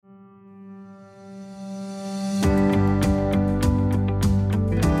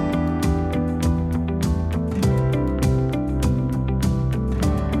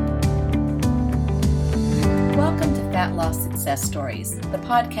Success Stories, the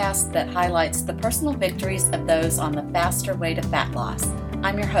podcast that highlights the personal victories of those on the faster way to fat loss.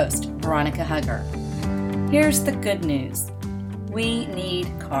 I'm your host, Veronica Hugger. Here's the good news. We need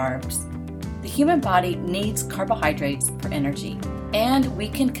carbs. The human body needs carbohydrates for energy, and we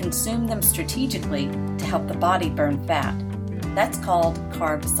can consume them strategically to help the body burn fat. That's called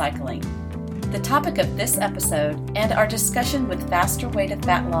carb cycling. The topic of this episode and our discussion with Faster Way to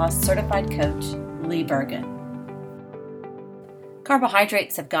Fat Loss certified coach, Lee Bergen.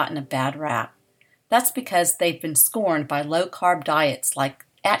 Carbohydrates have gotten a bad rap. That's because they've been scorned by low-carb diets like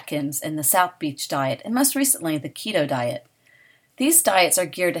Atkins and the South Beach diet, and most recently the keto diet. These diets are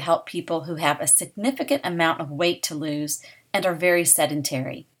geared to help people who have a significant amount of weight to lose and are very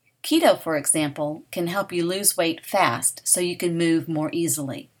sedentary. Keto, for example, can help you lose weight fast so you can move more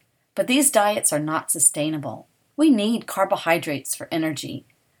easily. But these diets are not sustainable. We need carbohydrates for energy.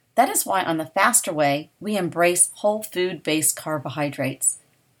 That is why on the Faster Way, we embrace whole food-based carbohydrates,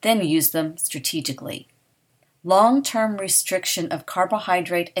 then use them strategically. Long-term restriction of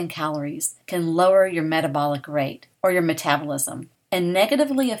carbohydrate and calories can lower your metabolic rate, or your metabolism, and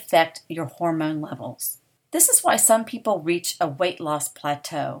negatively affect your hormone levels. This is why some people reach a weight loss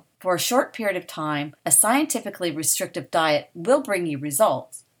plateau. For a short period of time, a scientifically restrictive diet will bring you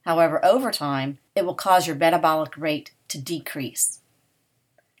results. However, over time, it will cause your metabolic rate to decrease.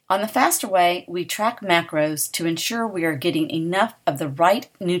 On the Faster Way, we track macros to ensure we are getting enough of the right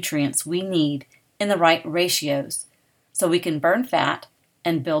nutrients we need in the right ratios so we can burn fat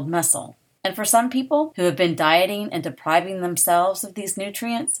and build muscle. And for some people who have been dieting and depriving themselves of these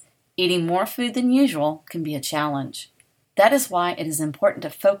nutrients, eating more food than usual can be a challenge. That is why it is important to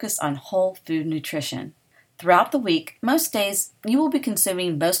focus on whole food nutrition. Throughout the week, most days you will be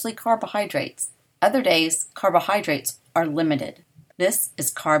consuming mostly carbohydrates. Other days, carbohydrates are limited. This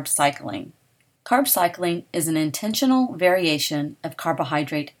is carb cycling. Carb cycling is an intentional variation of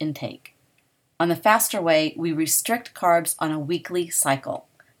carbohydrate intake. On the Faster Way, we restrict carbs on a weekly cycle,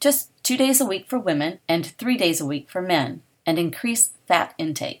 just 2 days a week for women and 3 days a week for men, and increase fat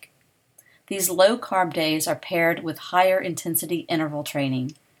intake. These low-carb days are paired with higher intensity interval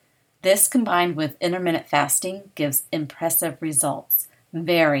training. This, combined with intermittent fasting, gives impressive results.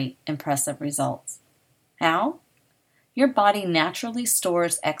 Very impressive results. How? Your body naturally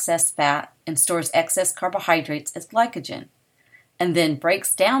stores excess fat and stores excess carbohydrates as glycogen, and then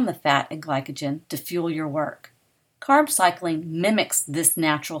breaks down the fat and glycogen to fuel your work. Carb cycling mimics this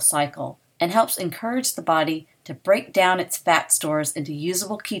natural cycle and helps encourage the body to break down its fat stores into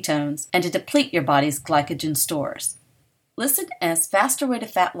usable ketones and to deplete your body's glycogen stores. Listen as Faster Way to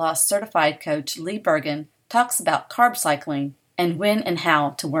Fat Loss certified coach Lee Bergen talks about carb cycling and when and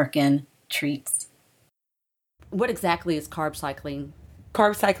how to work in treats. What exactly is carb cycling?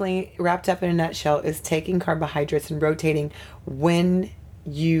 Carb cycling, wrapped up in a nutshell, is taking carbohydrates and rotating when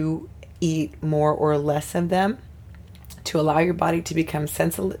you eat more or less of them to allow your body to become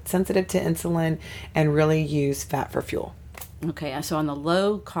sensitive to insulin and really use fat for fuel. Okay, so on the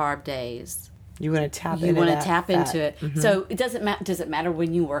low carb days, you want to tap into it. Mm-hmm. So it doesn't matter. Does it matter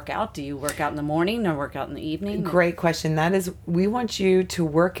when you work out? Do you work out in the morning or work out in the evening? Great question. That is, we want you to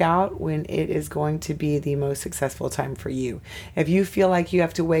work out when it is going to be the most successful time for you. If you feel like you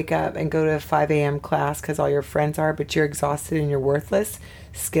have to wake up and go to a 5 a.m. class because all your friends are, but you're exhausted and you're worthless,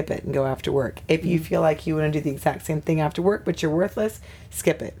 skip it and go after work. If you feel like you want to do the exact same thing after work, but you're worthless,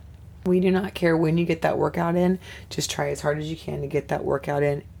 skip it. We do not care when you get that workout in. Just try as hard as you can to get that workout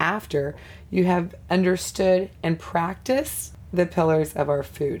in after you have understood and practiced the pillars of our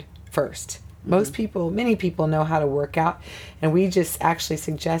food first. Many people know how to work out, and we just actually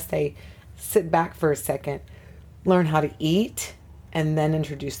suggest they sit back for a second, learn how to eat, and then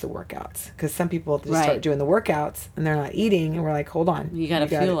introduce the workouts. Because some people just start doing the workouts and they're not eating, and we're like, hold on. You got to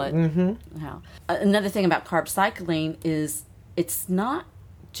feel it. Mm-hmm. Wow. Another thing about carb cycling is it's not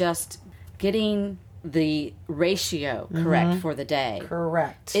just getting the ratio correct for the day.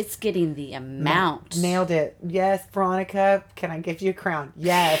 Correct. It's getting the amount. Nailed it. Yes, Veronica. Can I give you a crown?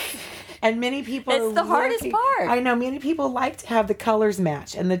 Yes. And many people... It's the hardest part. I know. Many people like to have the colors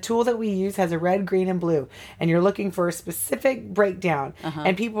match. And the tool that we use has a red, green, and blue. And you're looking for a specific breakdown.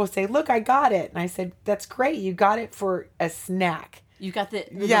 And people will say, look, I got it. And I said, that's great. You got it for a snack. You got the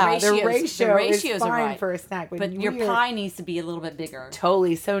ratios. The ratios is fine right for a snack, but your pie needs to be a little bit bigger.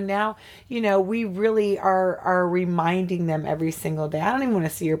 Totally. So now, we really are reminding them every single day. I don't even want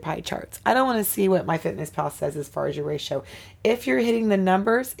to see your pie charts. I don't want to see what MyFitnessPal says as far as your ratio. If you're hitting the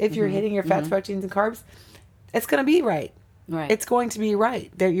numbers, if you're hitting your fats, proteins, and carbs, it's going to be right. Right. It's going to be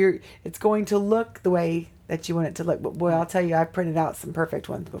right. It's going to look the way that you want it to look. But boy, I'll tell you, I've printed out some perfect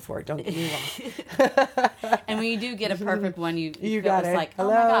ones before. Don't get me wrong. And when you do get a perfect one, you feel got it's it. like, Hello.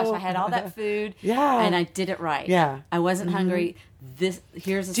 oh my gosh, I had all that food, and I did it right. Yeah. I wasn't hungry.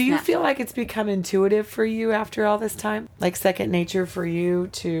 Here's a Do you snapshot. feel like it's become intuitive for you after all this time? Like second nature for you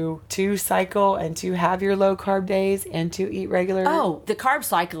to cycle and to have your low carb days and to eat regular? Oh, the carb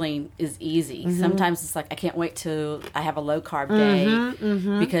cycling is easy. Sometimes it's like I can't wait till I have a low carb day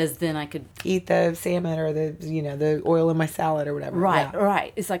because then I could Eat the salmon or the oil in my salad or whatever. right. Yeah.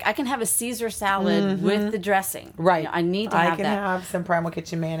 It's like I can have a Caesar salad with the dressing. Right. You know, I need to have I can that. have some Primal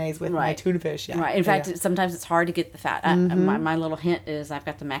Kitchen mayonnaise with my tuna fish. Yeah. Right. In fact, Yeah. sometimes it's hard to get the fat. My little hint is I've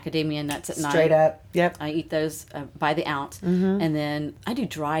got the macadamia nuts at night. Straight up. Yep. I eat those by the ounce, and then I do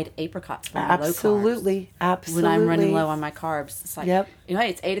dried apricots for my low carbs. Absolutely. When I'm running low on my carbs, it's like, Yep. hey,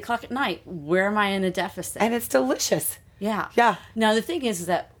 it's 8:00 at night. Where am I in a deficit? And it's delicious. Yeah. Yeah. Now the thing is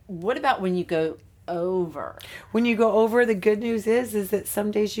that what about when you go over? When you go over, the good news is that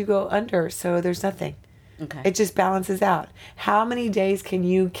some days you go under, so there's nothing. Okay. It just balances out. How many days can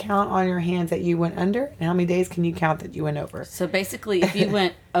you count on your hands that you went under, and how many days can you count that you went over? So basically, if you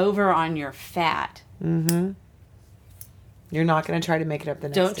went over on your fat, You're not going to try to make it up the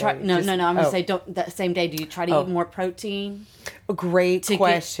next don't try. day. No. I'm going to oh, say don't that same day. Do you try to eat more protein? a great To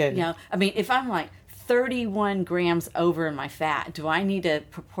question. Get, I mean, if I'm like 31 grams over in my fat, do I need to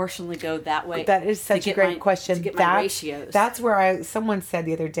proportionally go that way? That is such a great question. To get my ratios. That's where someone said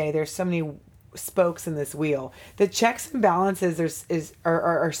the other day, there's so many spokes in this wheel. The checks and balances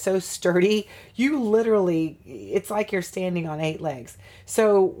are so sturdy. You literally, it's like you're standing on 8 legs.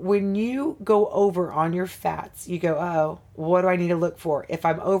 So when you go over on your fats, you go, oh, what do I need to look for? If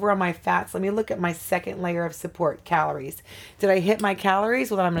I'm over on my fats, let me look at my second layer of support, calories. Did I hit my calories?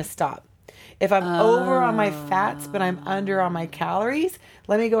 Well, then I'm going to stop. If I'm over on my fats, but I'm under on my calories,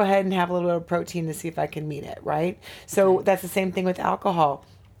 let me go ahead and have a little bit of protein to see if I can meet it, right? So that's the same thing with alcohol.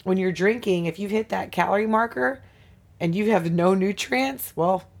 When you're drinking, if you've hit that calorie marker and you have no nutrients,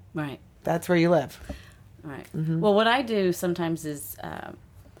 well, right. that's where you live. Right. Well, what I do sometimes is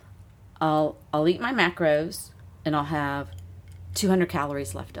I'll eat my macros and I'll have 200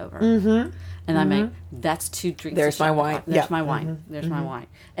 calories left over. And I make that's 2 drinks. There's my wine. There's Yep. my wine. There's my wine.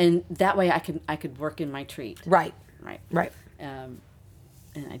 And that way I could work in my treat. Right. Right. And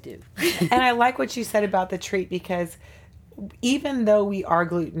I do. And I like what you said about the treat, because even though we are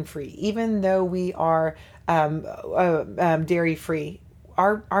gluten-free, even though we are dairy-free,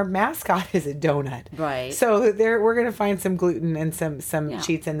 our mascot is a donut. Right. So we're going to find some gluten and some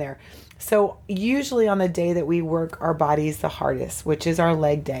cheats in there. So usually on the day that we work our bodies the hardest, which is our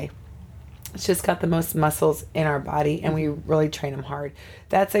leg day, it's just got the most muscles in our body and we really train them hard.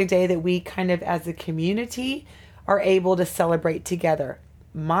 That's a day that we kind of, as a community, are able to celebrate together.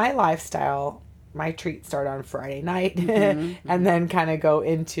 My lifestyle, my treats start on Friday night and then kind of go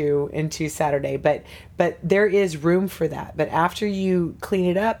into Saturday. But there is room for that. But after you clean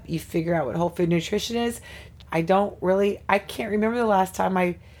it up, you figure out what whole food nutrition is. I can't remember the last time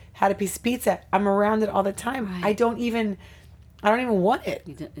I had a piece of pizza. I'm around it all the time. Right. I don't even want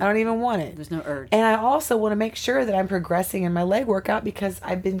it. I don't even want it. There's no urge. And I also want to make sure that I'm progressing in my leg workout, because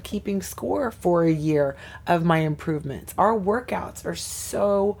I've been keeping score for a year of my improvements. Our workouts are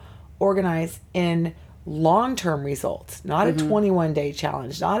so organized in long-term results, not a 21-day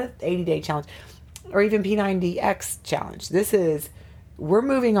challenge, not an 80-day challenge, or even P90X challenge. We're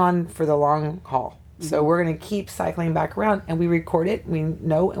moving on for the long haul. So we're going to keep cycling back around, and we record it, we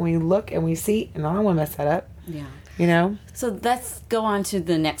know, and we look, and we see, and I don't want to mess that up. Yeah. You know? So let's go on to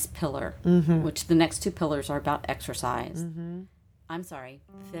the next pillar, which the next 2 pillars are about exercise. I'm sorry,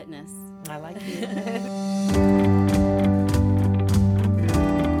 fitness. I like it.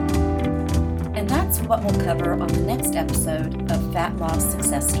 And that's what we'll cover on the next episode of Fat Loss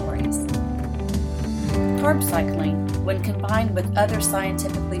Success Stories. Carb cycling, when combined with other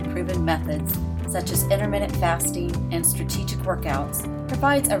scientifically proven methods, such as intermittent fasting and strategic workouts,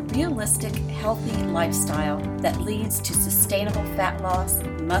 provides a realistic, healthy lifestyle that leads to sustainable fat loss,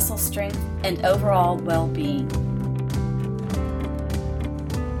 muscle strength, and overall well-being.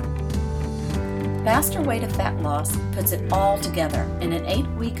 Faster Way to Fat Loss puts it all together in an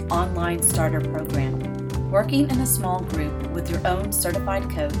 8-week online starter program. Working in a small group with your own certified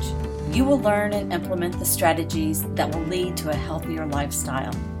coach, you will learn and implement the strategies that will lead to a healthier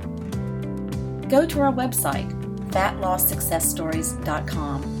lifestyle. Go to our website,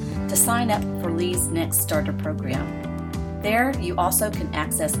 fatlosssuccessstories.com, to sign up for Lee's next starter program. There, you also can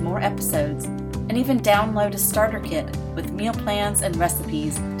access more episodes and even download a starter kit with meal plans and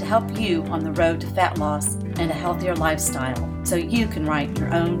recipes to help you on the road to fat loss and a healthier lifestyle, so you can write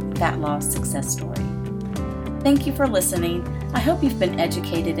your own fat loss success story. Thank you for listening. I hope you've been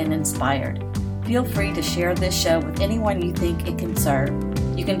educated and inspired. Feel free to share this show with anyone you think it can serve.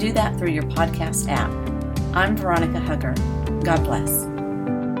 You can do that through your podcast app. I'm Veronica Hugger. God bless.